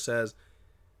 Mjolnir says,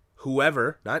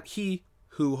 whoever, not he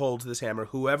who holds this hammer,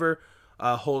 whoever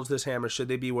holds this hammer, should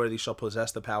they be worthy, shall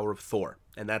possess the power of Thor.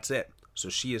 And that's it. So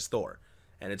she is Thor.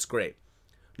 And it's great.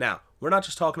 Now, we're not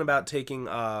just talking about taking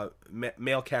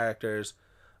male characters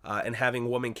and having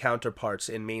woman counterparts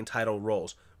in main title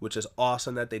roles, which is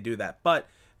awesome that they do that. But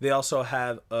they also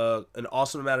have an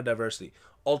awesome amount of diversity.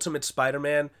 Ultimate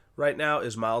Spider-Man right now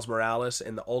is Miles Morales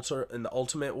in the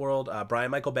Ultimate world.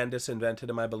 Brian Michael Bendis invented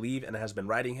him, I believe, and has been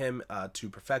writing him to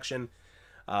perfection.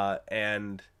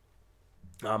 And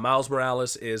Miles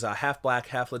Morales is a half black,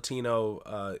 half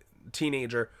Latino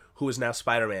teenager who is now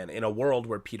Spider-Man in a world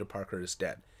where Peter Parker is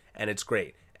dead. And it's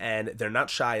great. And they're not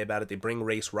shy about it. They bring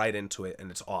race right into it,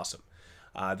 and it's awesome.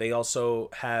 They also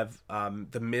have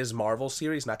the Ms. Marvel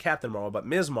series, not Captain Marvel, but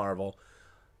Ms. Marvel,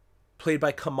 played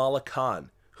by Kamala Khan,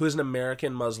 who is an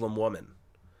American Muslim woman.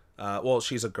 Well,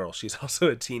 she's a girl. She's also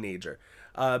a teenager.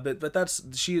 But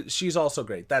she's also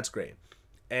great. That's great.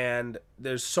 And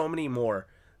there's so many more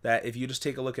that if you just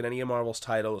take a look at any of Marvel's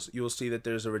titles, you will see that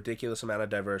there's a ridiculous amount of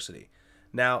diversity.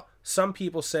 Now, some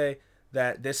people say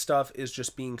that this stuff is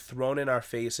just being thrown in our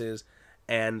faces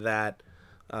and that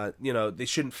they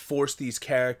shouldn't force these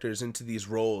characters into these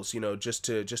roles, just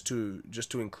to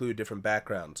include different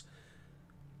backgrounds.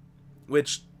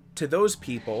 Which, to those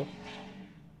people,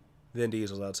 Vin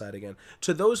Diesel's outside again.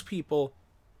 To those people,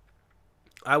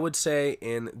 I would say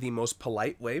in the most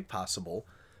polite way possible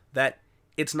that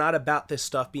it's not about this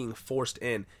stuff being forced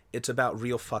in. It's about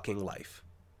real fucking life.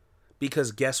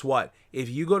 Because guess what? If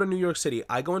you go to New York City,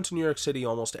 I go into New York City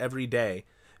almost every day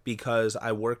because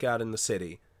I work out in the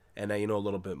city. And now you know a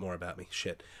little bit more about me.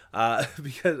 Shit.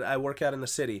 Because I work out in the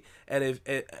city. And if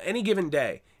any given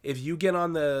day, if you get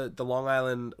on the Long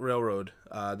Island Railroad,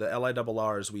 the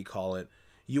LIRR as we call it,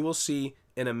 you will see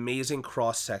an amazing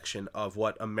cross-section of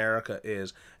what America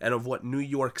is and of what New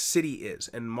York City is.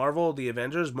 And Marvel, the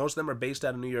Avengers, most of them are based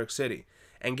out of New York City.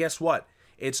 And guess what?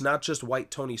 It's not just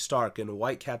white Tony Stark and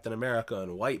white Captain America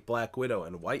and white Black Widow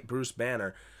and white Bruce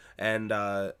Banner and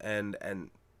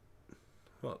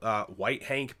white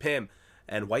Hank Pym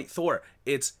and white Thor.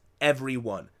 It's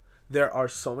everyone. There are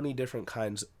so many different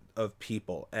kinds of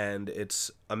people, and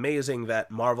it's amazing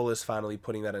that Marvel is finally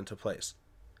putting that into place.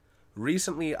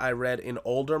 Recently, I read an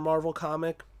older Marvel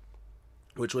comic,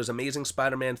 which was Amazing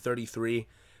Spider-Man 33.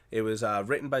 It was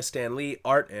written by Stan Lee,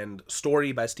 art and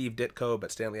story by Steve Ditko,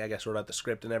 but Stan Lee, I guess, wrote out the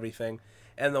script and everything.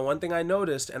 And the one thing I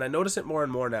noticed, and I notice it more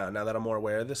and more now that I'm more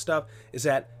aware of this stuff, is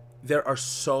that there are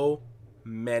so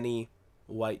many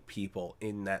white people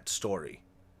in that story.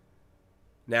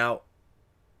 Now,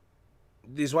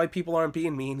 these white people aren't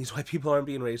being mean. These white people aren't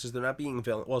being racist. They're not being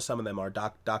villain. Well, some of them are.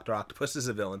 Dr. Octopus is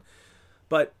a villain.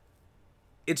 But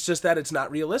it's just that it's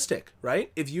not realistic,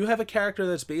 right? If you have a character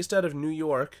that's based out of New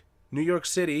York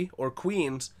City, or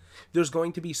Queens, there's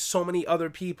going to be so many other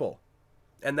people.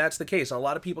 And that's the case. And a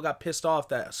lot of people got pissed off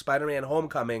that Spider-Man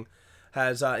Homecoming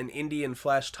has an Indian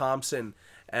Flash Thompson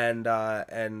and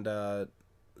Zendaya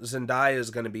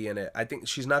is going to be in it. I think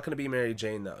she's not going to be Mary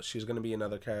Jane, though. She's going to be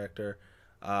another character.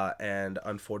 And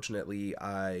unfortunately,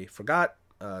 I forgot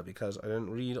because I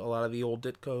didn't read a lot of the old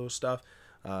Ditko stuff,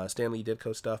 Stan Lee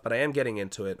Ditko stuff. But I am getting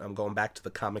into it. I'm going back to the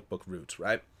comic book roots,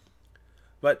 right?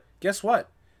 But guess what?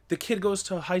 The kid goes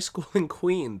to high school in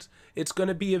Queens. It's going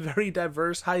to be a very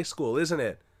diverse high school, isn't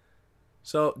it?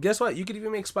 So guess what? You could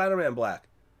even make Spider-Man black.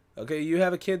 Okay, you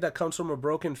have a kid that comes from a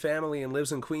broken family and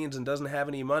lives in Queens and doesn't have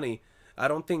any money. I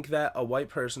don't think that a white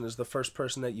person is the first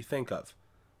person that you think of,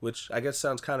 which I guess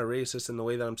sounds kind of racist in the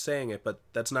way that I'm saying it, but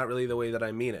that's not really the way that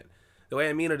I mean it. The way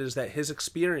I mean it is that his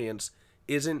experience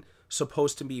isn't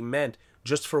supposed to be meant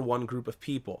just for one group of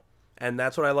people. And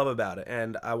that's what I love about it.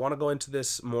 And I want to go into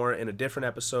this more in a different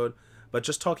episode, but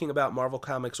just talking about Marvel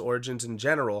Comics origins in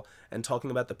general and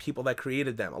talking about the people that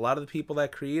created them. A lot of the people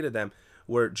that created them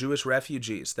were Jewish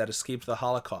refugees that escaped the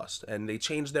Holocaust, and they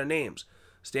changed their names.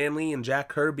 Stan Lee and Jack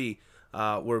Kirby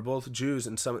were both Jews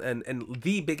and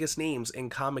the biggest names in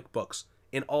comic books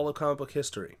in all of comic book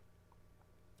history.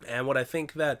 And what I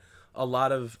think that a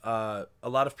lot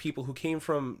of people who came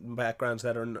from backgrounds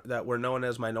that were known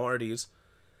as minorities,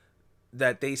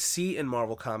 that they see in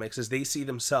Marvel Comics is they see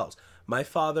themselves. My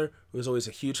father was always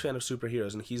a huge fan of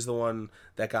superheroes, and he's the one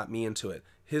that got me into it.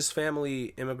 His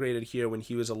family immigrated here when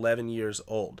he was 11 years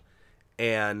old,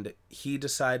 and he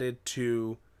decided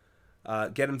to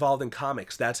get involved in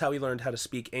comics. That's how he learned how to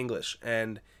speak English.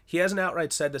 And he hasn't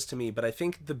outright said this to me, but I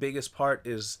think the biggest part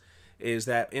is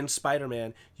that in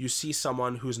Spider-Man, you see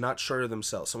someone who's not sure of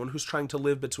themselves, someone who's trying to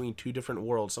live between two different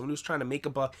worlds, someone who's trying to make a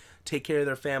buck, take care of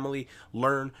their family,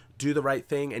 learn, do the right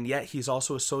thing, and yet he's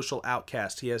also a social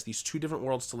outcast. He has these two different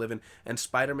worlds to live in, and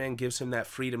Spider-Man gives him that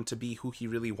freedom to be who he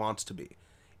really wants to be.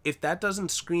 If that doesn't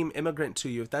scream immigrant to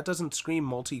you, if that doesn't scream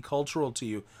multicultural to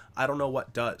you, I don't know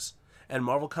what does. And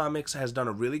Marvel Comics has done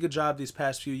a really good job these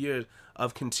past few years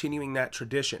of continuing that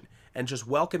tradition and just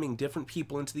welcoming different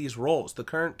people into these roles. The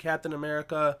current Captain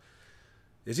America,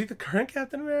 is he the current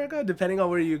Captain America? Depending on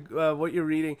where you what you're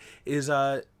reading, is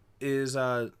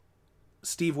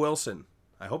Steve Wilson.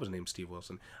 I hope his name's Steve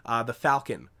Wilson. The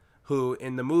Falcon, who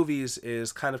in the movies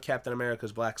is kind of Captain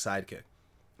America's black sidekick,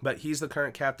 but he's the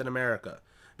current Captain America.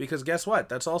 Because guess what?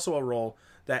 That's also a role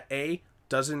that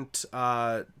doesn't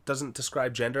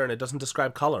describe gender, and it doesn't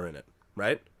describe color in it,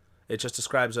 right? It just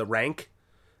describes a rank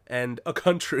and a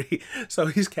country. So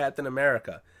he's Captain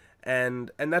America.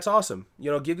 And that's awesome. You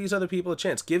know, give these other people a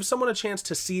chance. Give someone a chance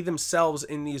to see themselves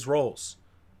in these roles.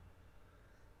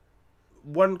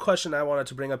 One question I wanted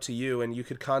to bring up to you, and you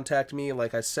could contact me,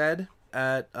 like I said,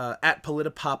 at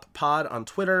PolitiPopPod on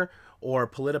Twitter, or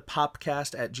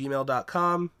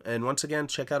politipopcast@gmail.com. And once again,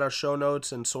 check out our show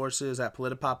notes and sources at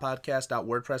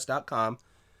politipoppodcast.wordpress.com.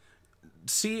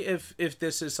 See if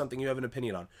this is something you have an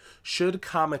opinion on. Should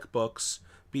comic books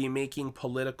be making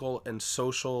political and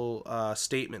social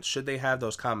statements? Should they have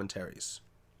those commentaries?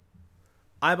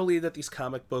 I believe that these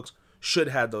comic books should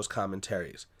have those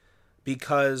commentaries.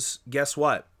 Because guess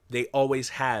what? They always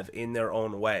have in their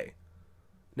own way.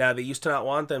 Now, they used to not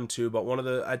want them to, but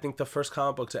I think the first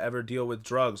comic book to ever deal with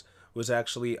drugs was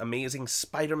actually Amazing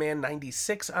Spider-Man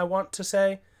 96, I want to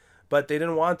say. But they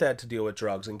didn't want that to deal with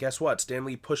drugs. And guess what? Stan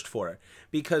Lee pushed for it.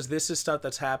 Because this is stuff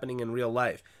that's happening in real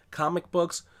life. Comic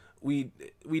books, we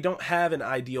don't have an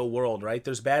ideal world, right?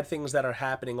 There's bad things that are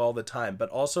happening all the time. But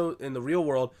also in the real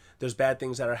world, there's bad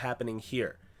things that are happening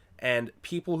here. And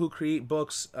people who create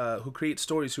books, who create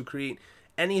stories, who create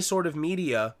any sort of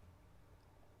media,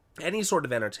 any sort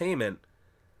of entertainment,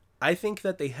 I think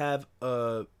that they have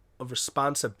a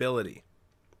responsibility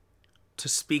to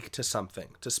speak to something,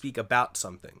 to speak about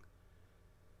something.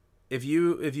 If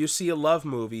you see a love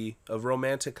movie, a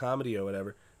romantic comedy or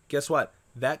whatever, guess what?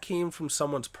 That came from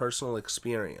someone's personal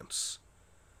experience.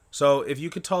 So if you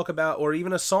could talk about, or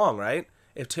even a song, right?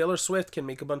 If Taylor Swift can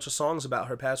make a bunch of songs about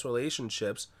her past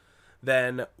relationships,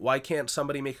 then why can't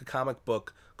somebody make a comic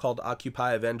book called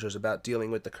Occupy Avengers about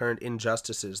dealing with the current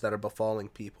injustices that are befalling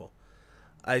people?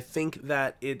 I think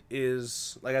that it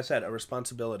is, like I said, a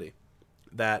responsibility.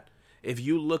 That if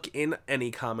you look in any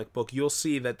comic book, you'll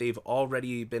see that they've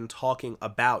already been talking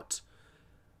about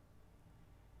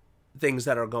things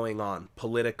that are going on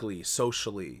politically,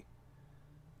 socially,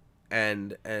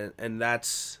 and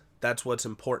that's what's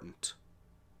important.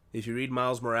 If you read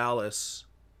Miles Morales,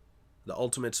 the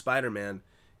Ultimate Spider-Man,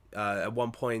 at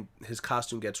one point his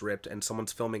costume gets ripped and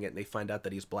someone's filming it and they find out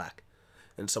that he's black.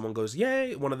 And someone goes,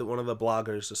 "Yay!" One of the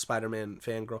bloggers, a Spider-Man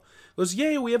fangirl, goes,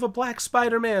 "Yay, we have a black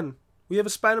Spider-Man. We have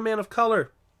a Spider-Man of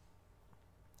color."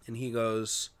 And he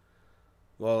goes,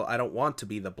 "Well, I don't want to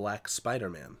be the black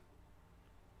Spider-Man."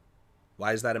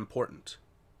 Why is that important?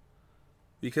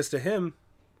 Because to him,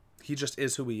 he just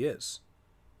is who he is.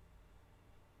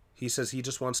 He says he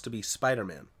just wants to be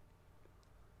Spider-Man.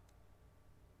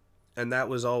 And that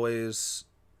was always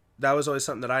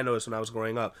something that I noticed when I was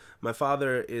growing up. My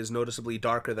father is noticeably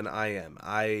darker than I am.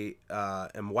 I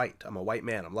am white. I'm a white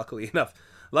man. I'm lucky enough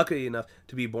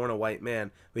to be born a white man.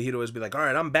 But he'd always be like, "All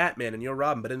right, I'm Batman and you're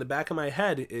Robin." But in the back of my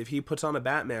head, if he puts on a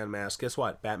Batman mask, guess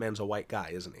what? Batman's a white guy,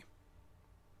 isn't he?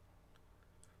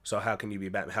 So how can you be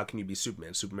Batman? How can you be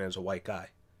Superman? Superman's a white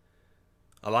guy.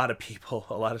 A lot of people,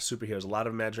 a lot of superheroes, a lot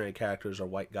of imaginary characters are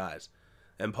white guys.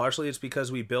 And partially it's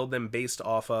because we build them based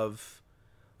off of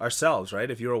ourselves, right?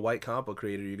 If you're a white comic book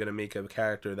creator, you're going to make a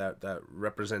character that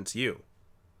represents you.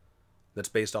 That's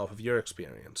based off of your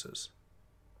experiences.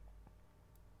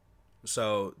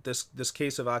 So this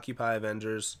case of Occupy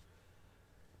Avengers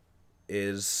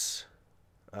is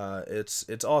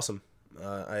it's awesome.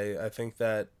 I think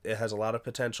that it has a lot of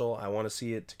potential. I want to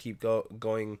see it to keep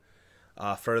going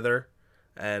further.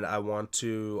 And I want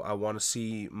to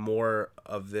see more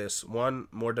of this. One,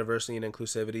 more diversity and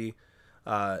inclusivity,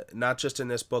 not just in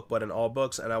this book, but in all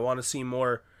books. And I want to see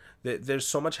more. There's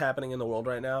so much happening in the world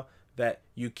right now that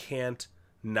you can't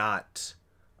not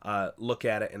look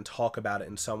at it and talk about it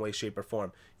in some way, shape, or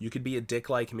form. You could be a dick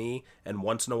like me and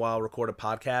once in a while record a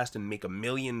podcast and make 1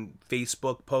 million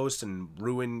Facebook posts and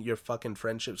ruin your fucking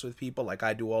friendships with people like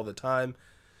I do all the time.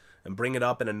 and bring it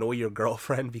up and annoy your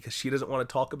girlfriend because she doesn't want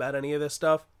to talk about any of this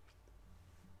stuff.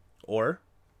 Or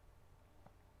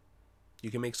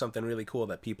you can make something really cool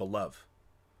that people love.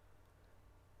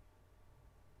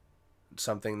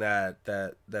 Something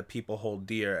that people hold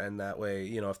dear, and that way,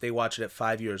 you know, if they watch it at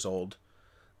 5 years old,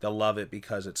 they'll love it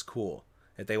because it's cool.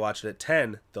 If they watch it at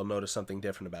 10, they'll notice something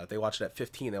different about it. If they watch it at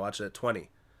 15, they watch it at 20.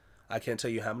 I can't tell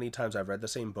you how many times I've read the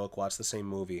same book, watched the same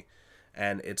movie,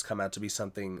 and it's come out to be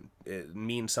something, it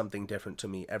means something different to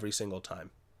me every single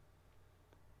time.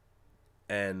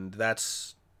 And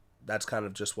that's kind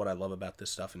of just what I love about this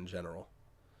stuff in general.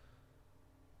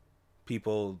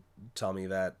 People tell me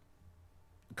that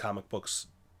comic books,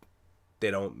 they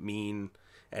don't mean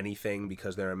anything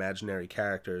because they're imaginary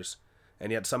characters,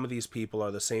 and yet some of these people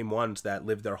are the same ones that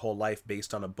lived their whole life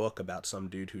based on a book about some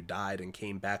dude who died and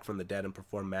came back from the dead and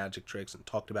performed magic tricks and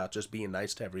talked about just being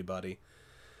nice to everybody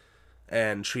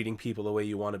and treating people the way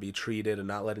you want to be treated and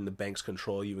not letting the banks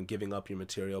control you and giving up your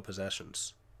material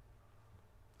possessions.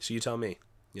 So you tell me,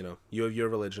 you know, you have your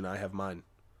religion, I have mine.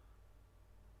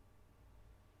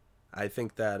 I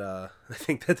think that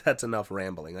that's enough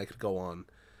rambling. I could go on.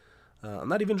 I'm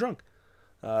not even drunk,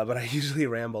 but I usually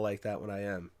ramble like that when I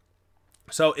am.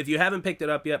 So if you haven't picked it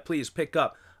up yet, please pick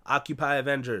up Occupy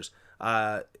Avengers.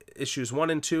 Issues 1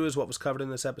 and 2 is what was covered in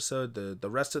this episode. The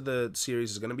rest of the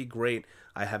series is going to be great.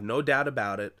 I have no doubt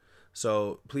about it.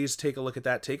 So please take a look at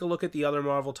that. Take a look at the other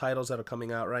Marvel titles that are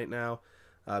coming out right now.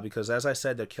 Because as I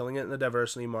said, they're killing it in the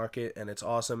diversity market, and it's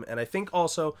awesome. And I think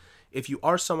also, if you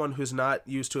are someone who's not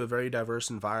used to a very diverse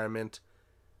environment,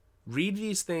 read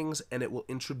these things and it will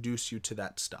introduce you to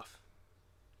that stuff.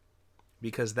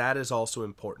 Because that is also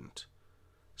important.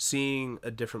 Seeing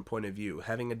a different point of view,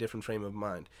 having a different frame of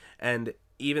mind. And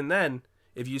even then,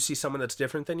 if you see someone that's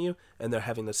different than you, and they're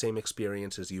having the same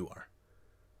experience as you are.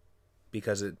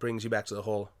 Because it brings you back to the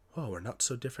whole, oh, we're not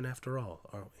so different after all,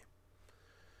 are we?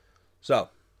 So,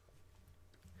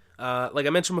 like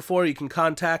I mentioned before, you can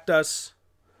contact us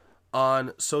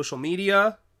on social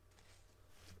media.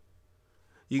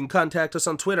 You can contact us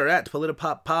on Twitter at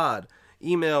PolitiPopPod.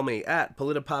 Email me at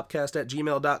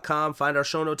politipopcast@gmail.com. Find our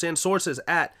show notes and sources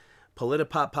at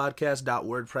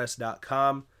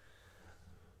politipoppodcast.wordpress.com.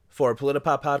 For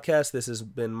Politipop Podcast, this has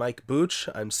been Mike Booch.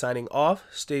 I'm signing off.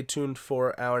 Stay tuned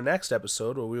for our next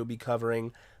episode where we will be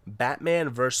covering Batman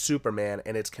vs. Superman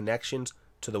and its connections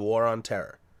to the War on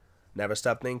Terror. Never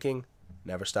stop thinking,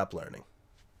 never stop learning.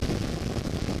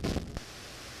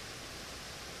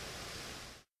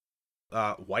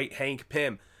 White Hank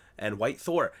Pym and White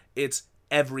Thor. It's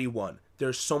everyone.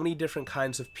 There's so many different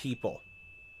kinds of people.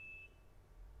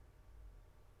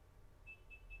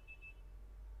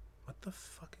 What the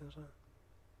fuck is that?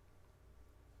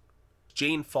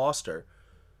 Jane Foster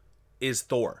is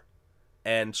Thor.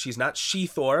 And she's not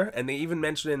She-Thor, and they even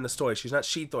mention it in the story. She's not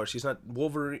She-Thor. She's not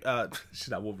Wolverine.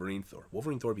 She's not Wolverine Thor.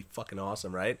 Wolverine Thor would be fucking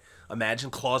awesome, right? Imagine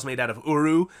claws made out of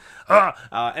Uru.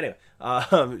 Anyway,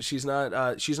 she's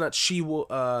not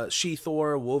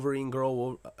She-Thor, Wolverine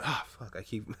girl. Fuck, I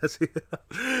keep messing up.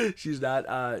 She's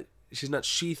not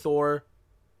She-Thor,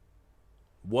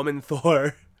 Woman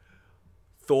Thor,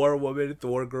 Thor woman,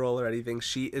 Thor girl, or anything.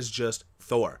 She is just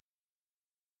Thor.